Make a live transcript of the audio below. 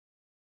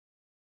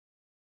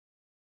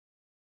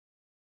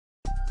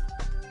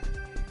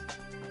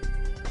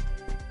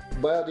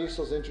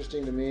Biodiesel is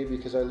interesting to me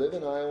because I live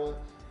in Iowa.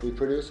 We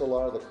produce a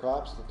lot of the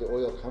crops that the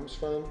oil comes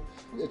from.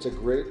 It's a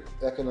great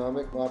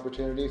economic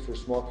opportunity for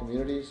small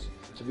communities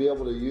to be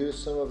able to use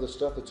some of the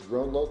stuff that's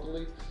grown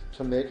locally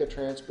to make a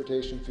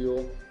transportation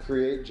fuel,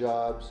 create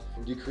jobs,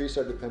 and decrease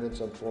our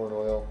dependence on foreign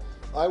oil.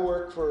 I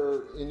work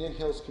for Indian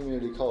Hills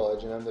Community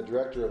College and I'm the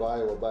director of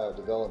Iowa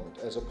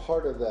Biodevelopment. As a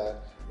part of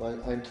that,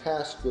 I'm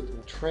tasked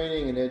with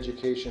training and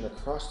education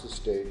across the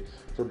state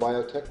for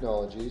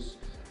biotechnologies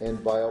and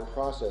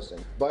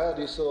bioprocessing.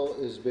 Biodiesel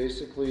is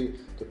basically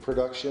the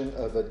production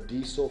of a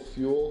diesel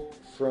fuel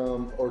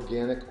from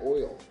organic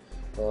oil.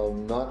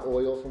 Not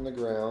oil from the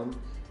ground,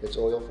 it's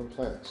oil from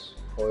plants.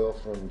 Oil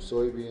from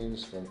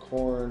soybeans, from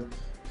corn,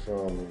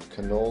 from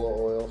canola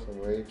oil, from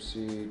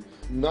rapeseed.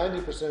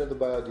 90% of the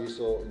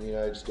biodiesel in the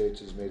United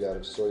States is made out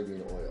of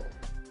soybean oil.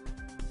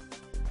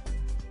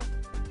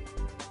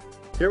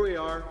 Here we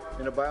are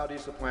in a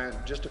biodiesel plant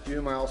just a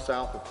few miles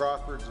south of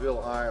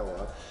Crawfordsville,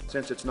 Iowa.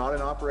 Since it's not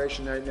in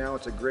operation right now,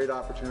 it's a great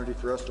opportunity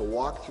for us to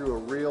walk through a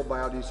real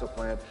biodiesel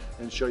plant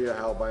and show you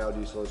how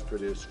biodiesel is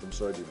produced from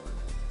soybean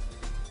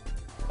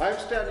oil. I'm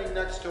standing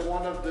next to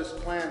one of this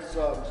plant's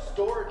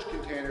storage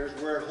containers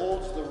where it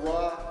holds the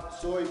raw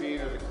soybean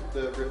or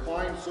the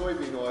refined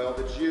soybean oil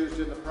that's used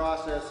in the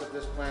process of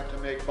this plant to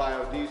make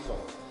biodiesel.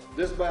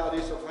 This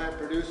biodiesel plant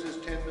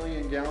produces 10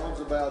 million gallons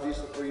of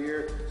biodiesel per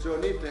year, so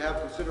it needs to have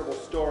considerable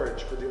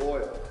storage for the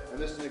oil. And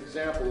this is an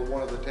example of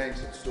one of the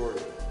tanks that's stored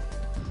in.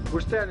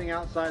 We're standing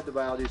outside the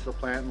biodiesel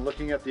plant and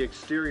looking at the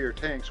exterior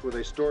tanks where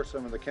they store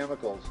some of the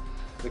chemicals.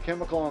 The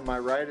chemical on my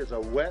right is a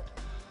wet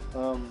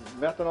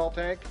methanol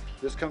tank.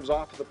 This comes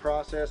off of the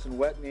process, and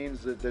wet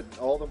means that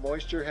all the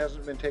moisture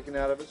hasn't been taken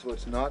out of it, so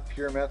it's not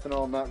pure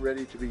methanol, not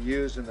ready to be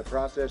used in the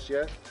process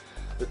yet.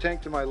 The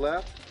tank to my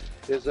left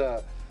is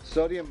a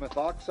sodium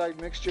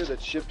methoxide mixture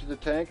that's shipped to the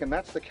tank, and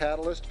that's the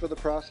catalyst for the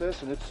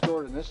process, and it's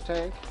stored in this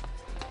tank.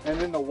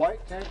 And in the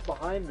white tank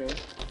behind me,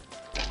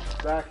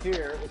 back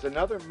here, is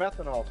another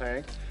methanol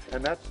tank,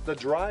 and that's the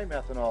dry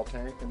methanol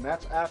tank, and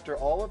that's after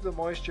all of the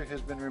moisture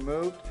has been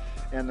removed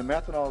and the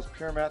methanol is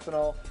pure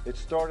methanol. It's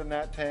stored in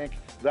that tank.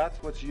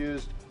 That's what's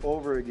used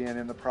over again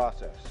in the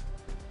process.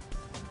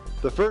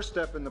 The first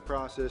step in the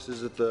process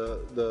is that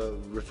the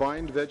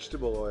refined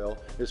vegetable oil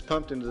is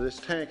pumped into this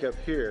tank up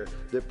here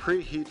that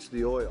preheats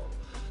the oil.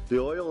 The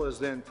oil is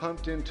then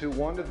pumped into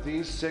one of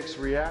these 6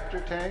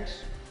 reactor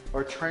tanks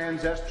or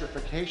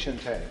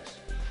transestrification tanks,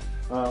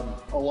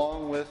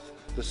 along with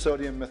the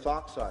sodium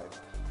methoxide.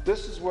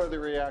 This is where the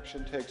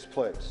reaction takes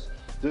place.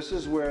 This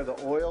is where the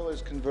oil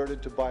is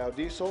converted to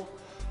biodiesel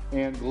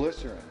and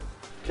glycerin.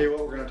 Okay, what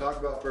we're going to talk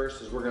about first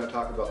is we're going to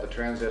talk about the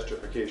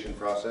transestrification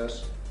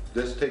process.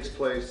 This takes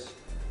place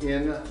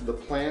in the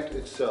plant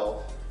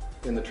itself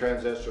in the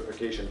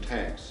transestrification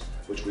tanks,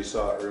 which we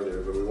saw earlier,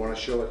 but we want to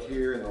show it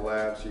here in the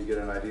lab so you get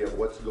an idea of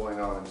what's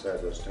going on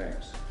inside those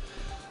tanks.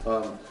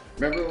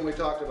 Remember when we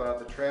talked about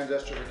the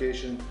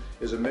transestrification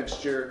is a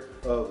mixture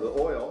of the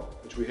oil,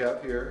 which we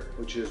have here,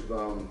 which is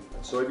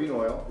soybean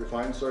oil,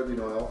 refined soybean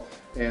oil,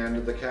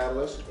 and the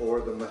catalyst or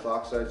the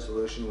methoxide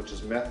solution, which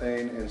is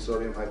methane and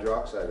sodium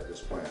hydroxide at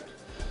this plant.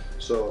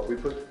 So we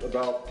put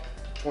about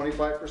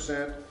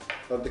 25%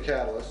 of the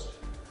catalyst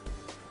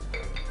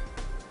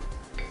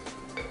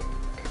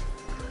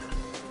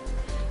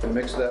and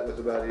mix that with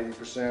about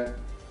 80%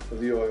 of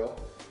the oil.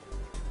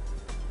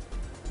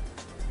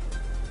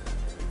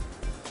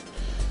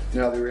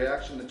 Now the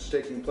reaction that's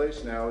taking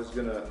place now is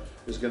going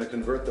to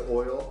convert the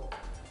oil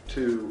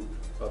to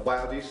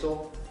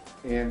biodiesel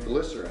and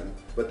glycerin,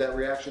 but that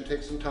reaction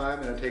takes some time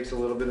and it takes a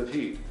little bit of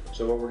heat.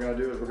 So what we're going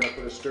to do is we're going to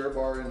put a stir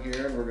bar in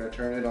here and we're going to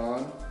turn it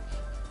on.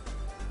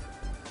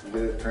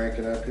 Get it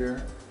cranking up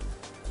here.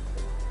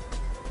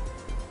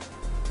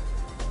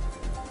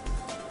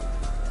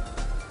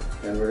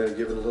 And we're going to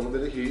give it a little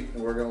bit of heat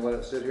and we're going to let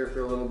it sit here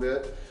for a little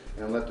bit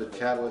and let the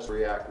catalyst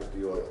react with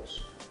the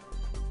oils.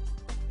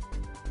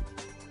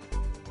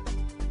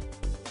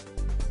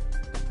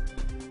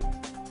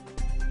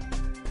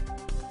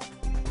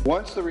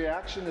 Once the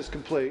reaction is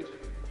complete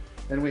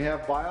and we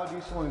have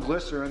biodiesel and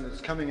glycerin that's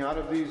coming out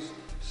of these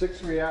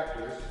 6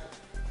 reactors,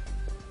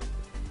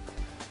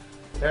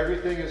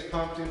 everything is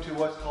pumped into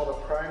what's called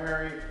a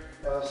primary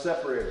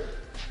separator.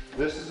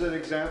 This is an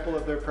example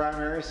of their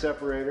primary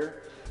separator.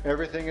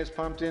 Everything is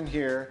pumped in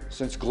here.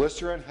 Since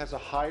glycerin has a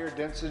higher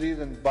density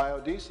than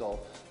biodiesel,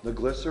 the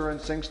glycerin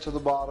sinks to the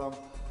bottom,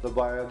 the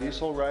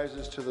biodiesel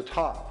rises to the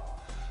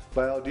top.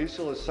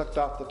 Biodiesel is sucked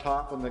off the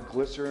top and the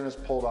glycerin is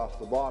pulled off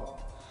the bottom.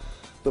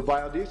 The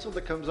biodiesel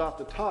that comes off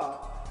the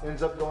top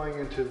ends up going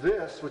into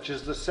this, which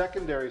is the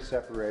secondary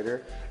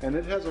separator, and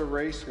it has a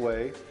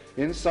raceway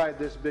inside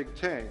this big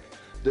tank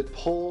that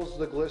pulls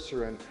the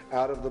glycerin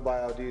out of the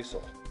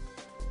biodiesel.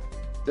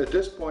 At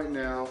this point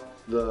now,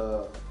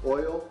 the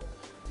oil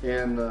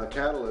and the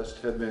catalyst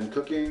have been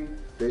cooking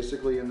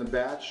basically in the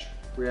batch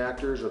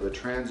reactors or the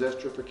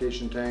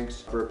transestrification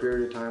tanks for a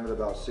period of time at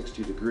about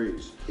 60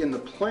 degrees. In the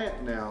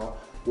plant now,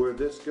 where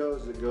this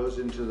goes, it goes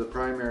into the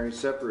primary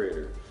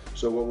separator.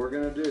 So what we're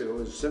going to do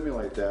is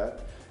simulate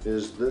that,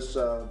 is this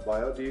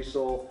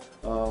biodiesel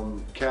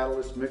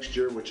catalyst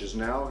mixture, which is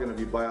now going to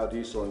be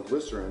biodiesel and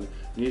glycerin,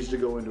 needs to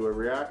go into a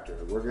reactor.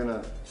 We're going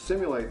to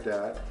simulate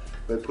that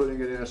by putting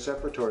it in a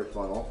separatory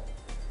funnel.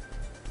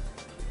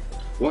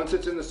 Once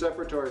it's in the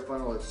separatory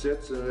funnel, it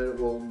sits and it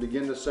will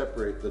begin to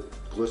separate. The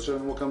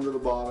glycerin will come to the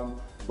bottom,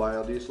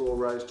 biodiesel will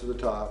rise to the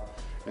top,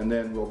 and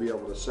then we'll be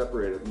able to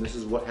separate it. And this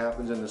is what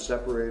happens in the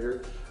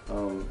separator,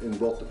 in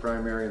both the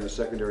primary and the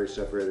secondary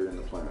separator in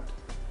the plant.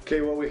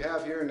 Okay, what we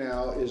have here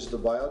now is the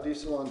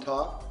biodiesel on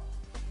top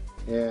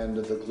and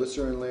the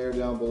glycerin layer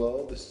down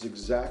below. This is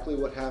exactly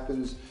what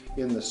happens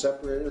in the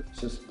separator.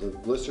 Since the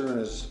glycerin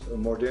is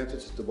more dense,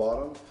 it's at the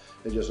bottom.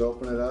 They just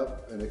open it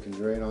up and it can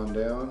drain on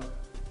down.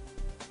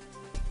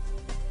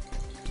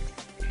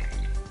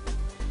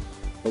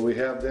 What we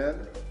have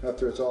then,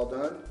 after it's all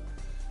done,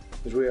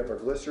 is we have our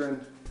glycerin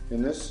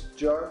in this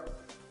jar,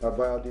 our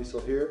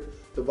biodiesel here.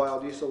 The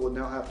biodiesel would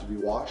now have to be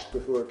washed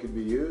before it could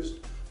be used,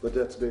 but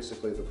that's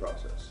basically the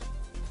process.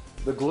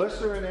 The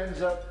glycerin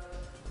ends up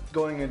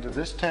going into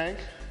this tank.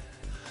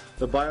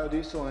 The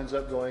biodiesel ends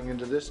up going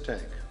into this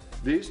tank.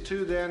 These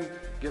two then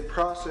get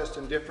processed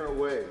in different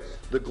ways.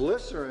 The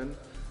glycerin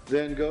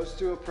then goes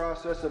through a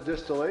process of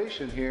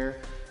distillation here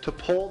to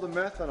pull the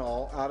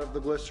methanol out of the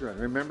glycerin.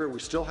 Remember, we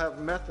still have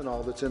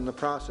methanol that's in the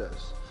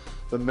process.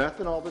 The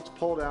methanol that's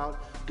pulled out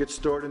gets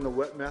stored in the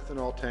wet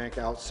methanol tank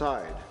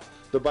outside.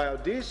 The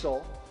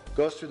biodiesel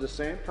goes through the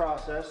same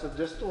process of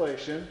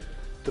distillation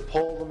to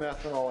pull the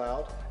methanol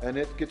out, and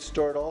it gets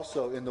stored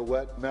also in the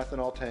wet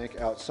methanol tank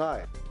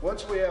outside.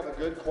 Once we have a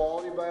good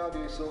quality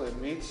biodiesel,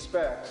 it meets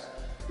specs,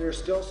 there's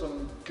still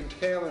some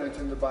contaminants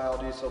in the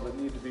biodiesel that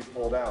need to be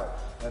pulled out,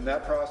 and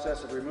that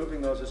process of removing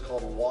those is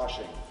called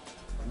washing.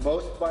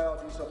 Most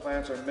biodiesel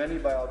plants, or many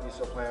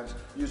biodiesel plants,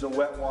 use a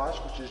wet wash,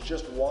 which is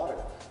just water.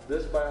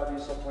 This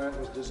biodiesel plant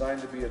was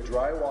designed to be a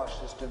dry wash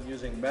system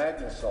using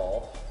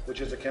magnesol, which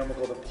is a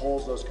chemical that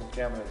pulls those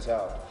contaminants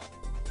out.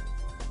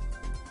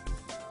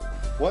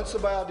 Once the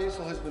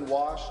biodiesel has been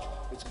washed,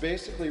 it's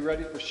basically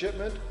ready for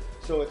shipment,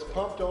 so it's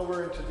pumped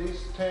over into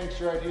these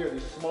tanks right here,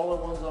 these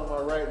smaller ones on my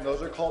right, and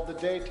those are called the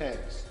day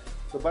tanks.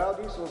 The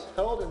biodiesel is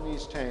held in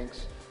these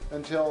tanks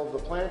until the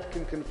plant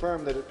can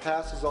confirm that it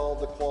passes all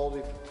the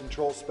quality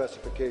control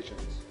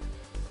specifications.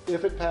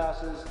 If it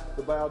passes,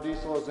 the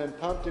biodiesel is then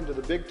pumped into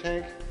the big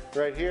tank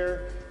right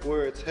here,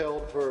 where it's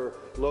held for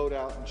load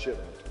out and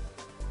shipment.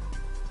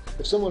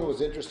 If someone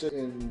was interested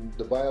in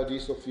the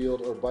biodiesel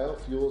field or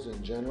biofuels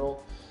in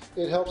general,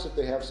 it helps if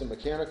they have some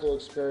mechanical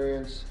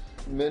experience.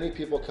 Many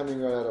people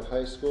coming right out of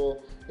high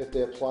school, if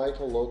they apply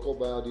to local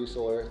biodiesel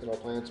or ethanol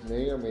plants,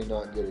 may or may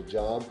not get a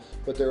job.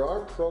 But there are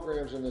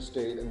programs in the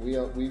state, and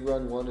we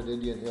run one at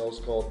Indian Hills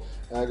called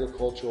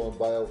Agricultural and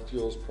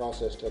Biofuels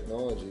Process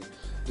Technology,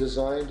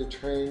 designed to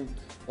train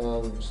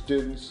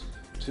students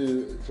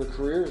for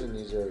careers in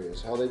these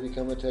areas, how they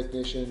become a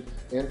technician,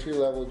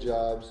 entry-level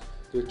jobs.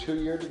 They're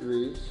 2-year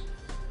degrees.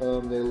 They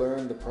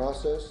learn the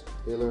process,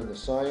 they learn the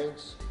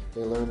science,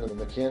 they learn the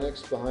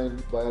mechanics behind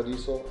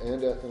biodiesel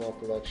and ethanol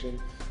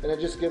production, and it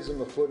just gives them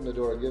a foot in the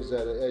door. It gives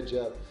that an edge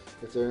up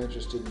if they're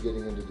interested in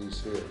getting into these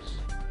fields.